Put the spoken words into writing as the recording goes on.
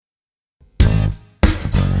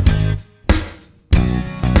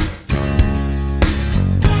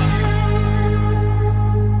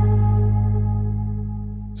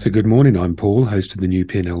So good morning, I'm Paul, host of the New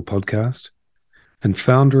P&L podcast and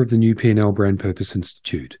founder of the New P&L Brand Purpose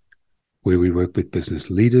Institute, where we work with business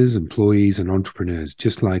leaders, employees and entrepreneurs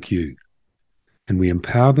just like you, and we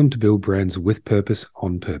empower them to build brands with purpose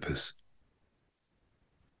on purpose.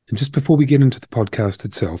 And just before we get into the podcast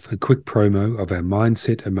itself, a quick promo of our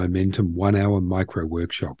Mindset and Momentum 1-hour micro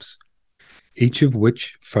workshops, each of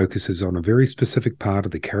which focuses on a very specific part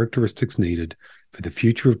of the characteristics needed for the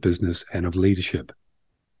future of business and of leadership.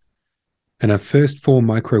 And our first 4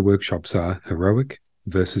 micro workshops are heroic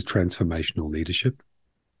versus transformational leadership,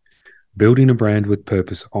 building a brand with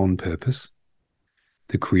purpose on purpose,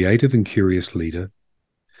 the creative and curious leader,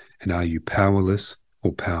 and are you powerless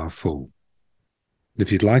or powerful? And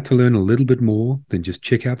if you'd like to learn a little bit more, then just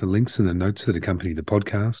check out the links in the notes that accompany the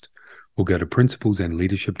podcast, or go to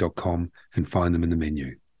principlesandleadership.com and find them in the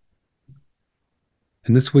menu.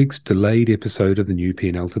 In this week's delayed episode of the New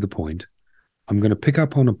P&L to the Point, I'm going to pick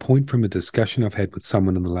up on a point from a discussion I've had with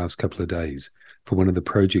someone in the last couple of days for one of the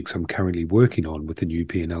projects I'm currently working on with the New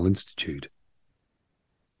P&L Institute.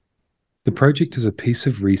 The project is a piece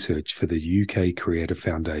of research for the UK Creative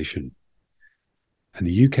Foundation. And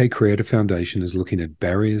the UK Creative Foundation is looking at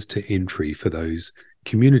barriers to entry for those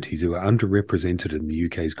communities who are underrepresented in the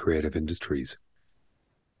UK's creative industries.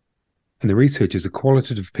 And the research is a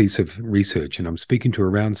qualitative piece of research, and I'm speaking to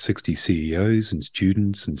around 60 CEOs and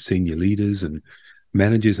students and senior leaders and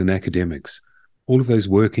managers and academics, all of those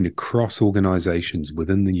working across organizations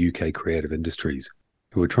within the UK creative industries,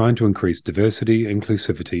 who are trying to increase diversity,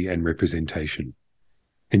 inclusivity, and representation.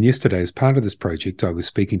 And yesterday, as part of this project, I was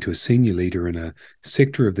speaking to a senior leader in a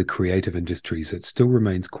sector of the creative industries that still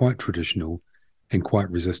remains quite traditional and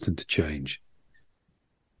quite resistant to change.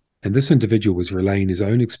 And this individual was relaying his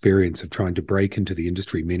own experience of trying to break into the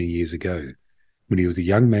industry many years ago, when he was a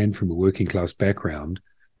young man from a working class background,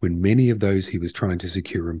 when many of those he was trying to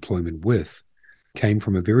secure employment with came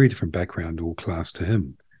from a very different background or class to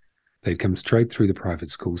him. They'd come straight through the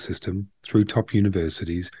private school system, through top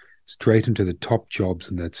universities, straight into the top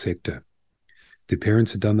jobs in that sector. Their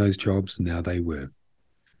parents had done those jobs, and now they were.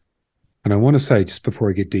 And I want to say, just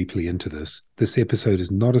before I get deeply into this episode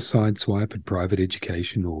is not a sideswipe at private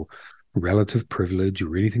education or relative privilege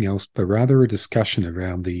or anything else, but rather a discussion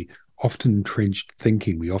around the often entrenched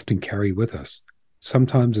thinking we often carry with us,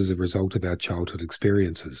 sometimes as a result of our childhood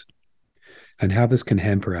experiences, and how this can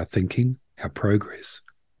hamper our thinking, our progress,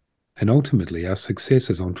 and ultimately our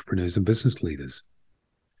success as entrepreneurs and business leaders.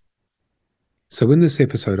 So in this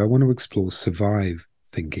episode, I want to explore survive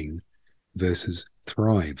thinking versus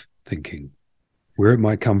thrive thinking, where it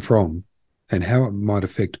might come from, and how it might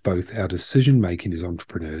affect both our decision-making as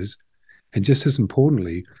entrepreneurs, and just as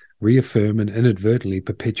importantly, reaffirm and inadvertently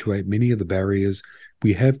perpetuate many of the barriers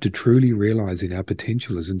we have to truly realizing our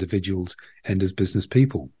potential as individuals and as business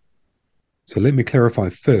people. So let me clarify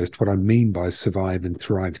first what I mean by survive and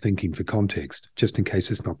thrive thinking for context, just in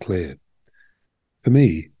case it's not clear. For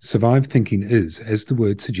me, survive thinking is, as the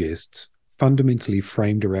word suggests, fundamentally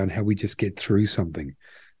framed around how we just get through something,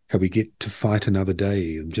 how we get to fight another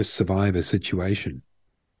day and just survive a situation.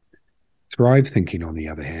 Thrive thinking, on the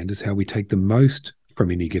other hand, is how we take the most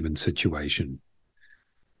from any given situation.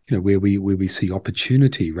 Where we see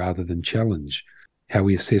opportunity rather than challenge, how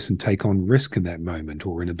we assess and take on risk in that moment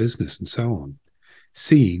or in a business and so on.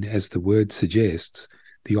 Seeing, as the word suggests,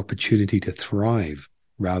 the opportunity to thrive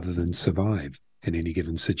rather than survive in any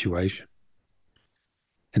given situation.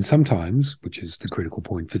 And sometimes, which is the critical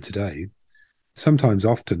point for today,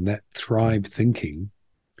 often that thrive thinking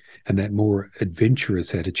and that more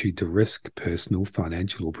adventurous attitude to risk, personal,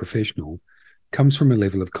 financial, or professional, comes from a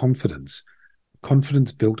level of confidence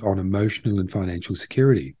built on emotional and financial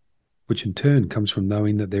security, which in turn comes from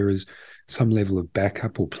knowing that there is some level of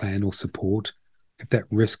backup or plan or support if that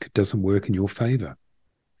risk doesn't work in your favor.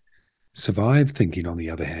 Survive thinking, on the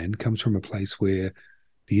other hand, comes from a place where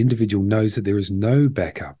the individual knows that there is no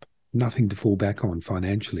backup, nothing to fall back on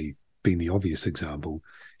financially, being the obvious example,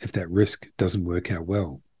 if that risk doesn't work out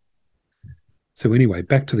well. So anyway,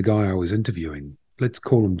 back to the guy I was interviewing. Let's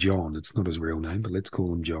call him John. It's not his real name, but let's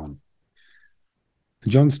call him John.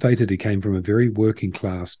 And John stated he came from a very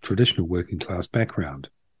traditional working class background.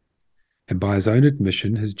 And by his own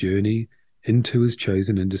admission, his journey into his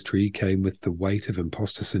chosen industry came with the weight of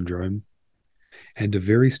imposter syndrome and a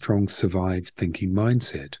very strong survive thinking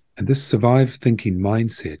mindset. And this survive thinking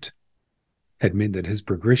mindset had meant that his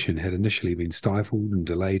progression had initially been stifled and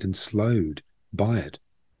delayed and slowed by it,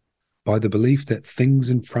 by the belief that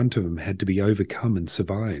things in front of him had to be overcome and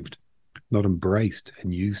survived, not embraced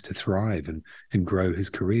and used to thrive and grow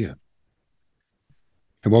his career.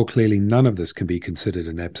 And while clearly none of this can be considered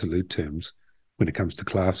in absolute terms, when it comes to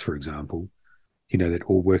class, for example, that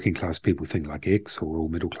all working class people think like X, or all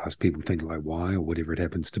middle class people think like Y, or whatever it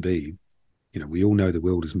happens to be. We all know the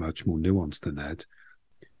world is much more nuanced than that.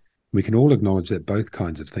 We can all acknowledge that both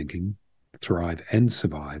kinds of thinking, thrive and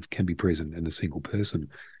survive, can be present in a single person,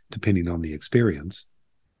 depending on the experience.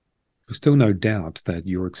 There's still no doubt that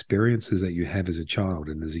your experiences that you have as a child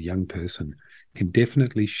and as a young person can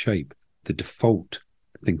definitely shape the default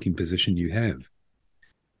thinking position you have.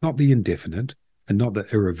 Not the indefinite and not the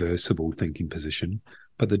irreversible thinking position,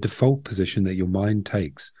 but the default position that your mind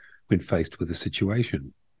takes when faced with a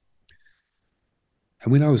situation.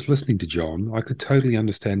 And when I was listening to John, I could totally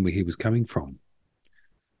understand where he was coming from,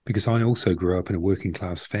 because I also grew up in a working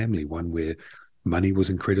class family, one where money was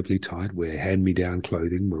incredibly tight, where hand-me-down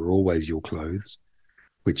clothing were always your clothes,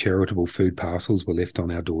 where charitable food parcels were left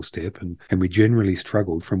on our doorstep, and we generally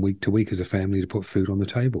struggled from week to week as a family to put food on the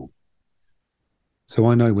table. So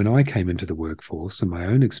I know when I came into the workforce, in my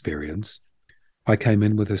own experience, I came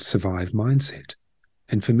in with a survive mindset.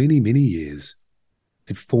 And for many, many years,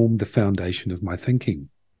 it formed the foundation of my thinking.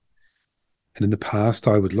 And in the past,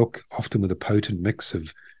 I would look, often with a potent mix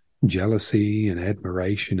of jealousy and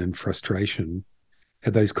admiration and frustration,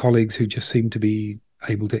 at those colleagues who just seemed to be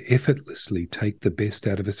able to effortlessly take the best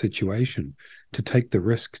out of a situation, to take the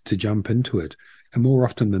risk, to jump into it, and more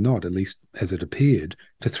often than not, at least as it appeared,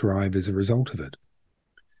 to thrive as a result of it.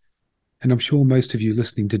 And I'm sure most of you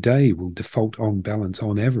listening today will default on balance,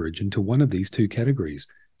 on average, into one of these two categories,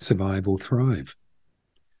 survive or thrive.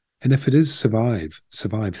 And if it is survive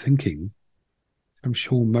thinking, I'm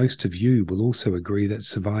sure most of you will also agree that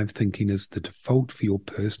survive thinking is the default for your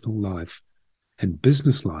personal life, and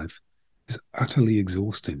business life is utterly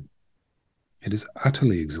exhausting. It is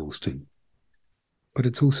utterly exhausting. But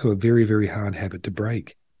it's also a very, very hard habit to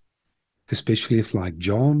break, especially if, like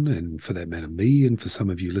John, and for that matter me, and for some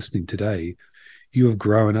of you listening today, you have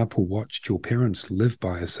grown up or watched your parents live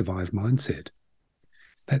by a survive mindset.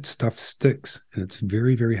 That stuff sticks, and it's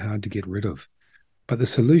very, very hard to get rid of. But the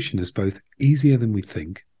solution is both easier than we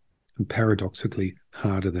think and paradoxically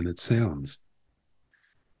harder than it sounds.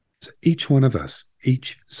 So each one of us,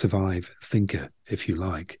 each survive thinker, if you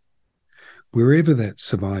like, wherever that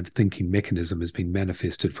survive thinking mechanism has been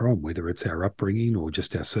manifested from, whether it's our upbringing or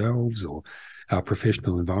just ourselves or our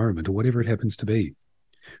professional environment or whatever it happens to be,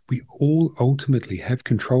 we all ultimately have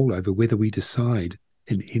control over whether we decide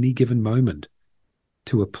in any given moment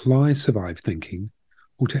to apply survive thinking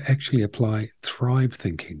or to actually apply thrive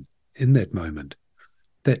thinking in that moment.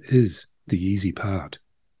 That is the easy part.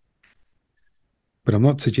 But I'm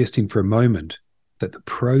not suggesting for a moment that the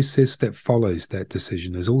process that follows that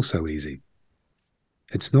decision is also easy.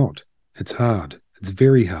 It's not. It's hard. It's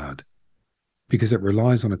very hard, because it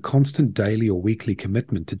relies on a constant daily or weekly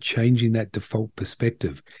commitment to changing that default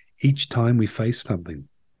perspective each time we face something.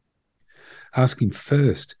 Asking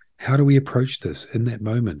first, how do we approach this in that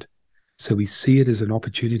moment so we see it as an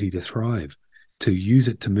opportunity to thrive, to use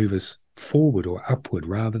it to move us forward or upward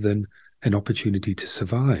rather than an opportunity to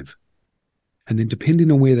survive? And then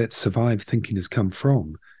depending on where that survive thinking has come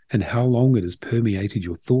from and how long it has permeated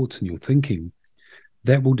your thoughts and your thinking,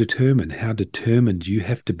 that will determine how determined you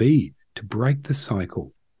have to be to break the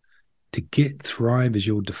cycle, to get thrive as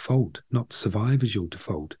your default, not survive as your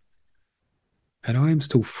default. And I am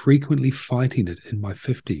still frequently fighting it in my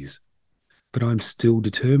 50s, but I'm still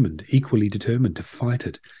determined, equally determined to fight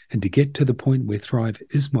it and to get to the point where thrive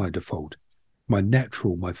is my default, my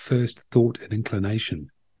natural, my first thought and inclination.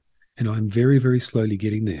 And I'm very, very slowly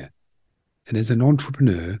getting there. And as an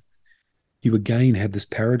entrepreneur, you again have this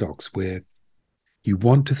paradox where you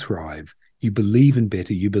want to thrive, you believe in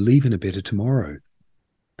better, you believe in a better tomorrow,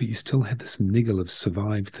 but you still have this niggle of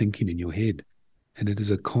survive thinking in your head. And it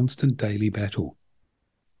is a constant daily battle.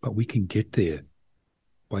 But we can get there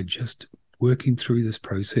by just working through this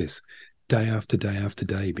process day after day after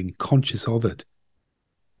day, being conscious of it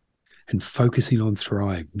and focusing on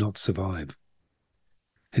thrive, not survive.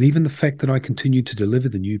 And even the fact that I continue to deliver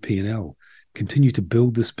the new P&L, continue to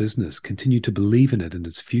build this business, continue to believe in it and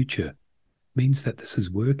its future, means that this is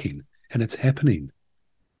working and it's happening.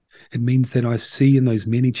 It means that I see in those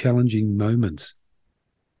many challenging moments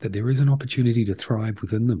that there is an opportunity to thrive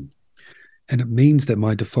within them. And it means that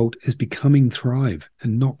my default is becoming thrive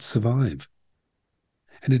and not survive.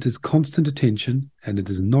 And it is constant attention, and it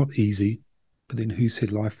is not easy. But then who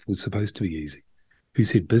said life was supposed to be easy? Who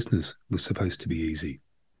said business was supposed to be easy?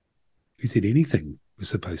 Who said anything was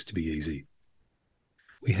supposed to be easy?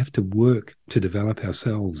 We have to work to develop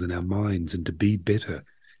ourselves and our minds and to be better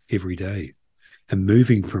every day. And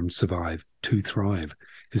moving from survive to thrive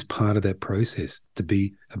is part of that process, to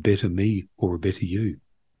be a better me or a better you.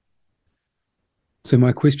 So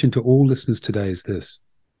my question to all listeners today is this: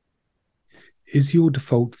 is your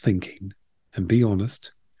default thinking, and be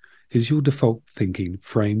honest, is your default thinking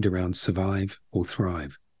framed around survive or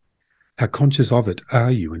thrive? How conscious of it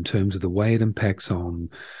are you in terms of the way it impacts on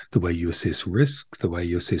the way you assess risk, the way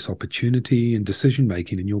you assess opportunity and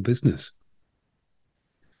decision-making in your business?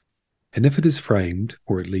 And if it is framed,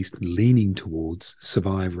 or at least leaning towards,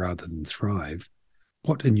 survive rather than thrive,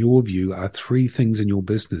 what, in your view, are 3 things in your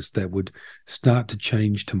business that would start to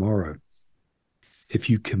change tomorrow if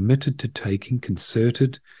you committed to taking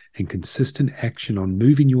concerted and consistent action on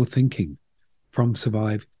moving your thinking from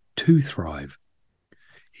survive to thrive,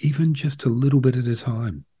 even just a little bit at a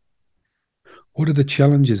time? What are the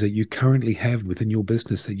challenges that you currently have within your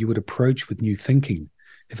business that you would approach with new thinking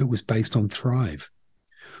if it was based on thrive?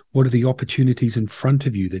 What are the opportunities in front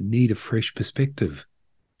of you that need a fresh perspective?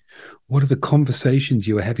 What are the conversations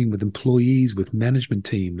you are having with employees, with management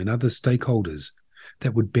team and other stakeholders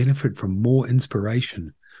that would benefit from more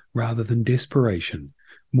inspiration rather than desperation,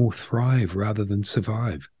 more thrive rather than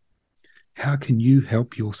survive? How can you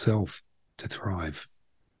help yourself to thrive?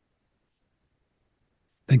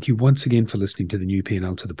 Thank you once again for listening to the new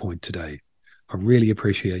P&L to the Point today. I really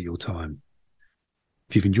appreciate your time.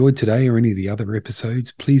 If you've enjoyed today or any of the other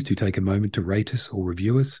episodes, please do take a moment to rate us or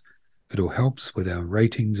review us. It all helps with our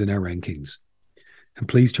ratings and our rankings. And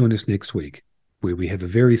please join us next week, where we have a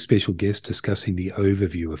very special guest discussing the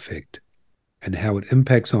overview effect and how it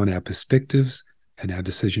impacts on our perspectives and our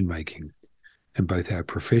decision-making in both our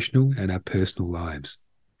professional and our personal lives.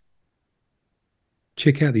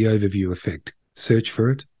 Check out the overview effect, search for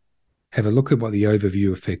it, have a look at what the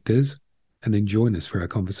overview effect is, and then join us for our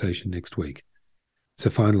conversation next week. So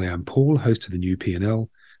finally, I'm Paul, host of the new P&L.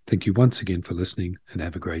 Thank you once again for listening, and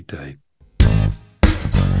have a great day.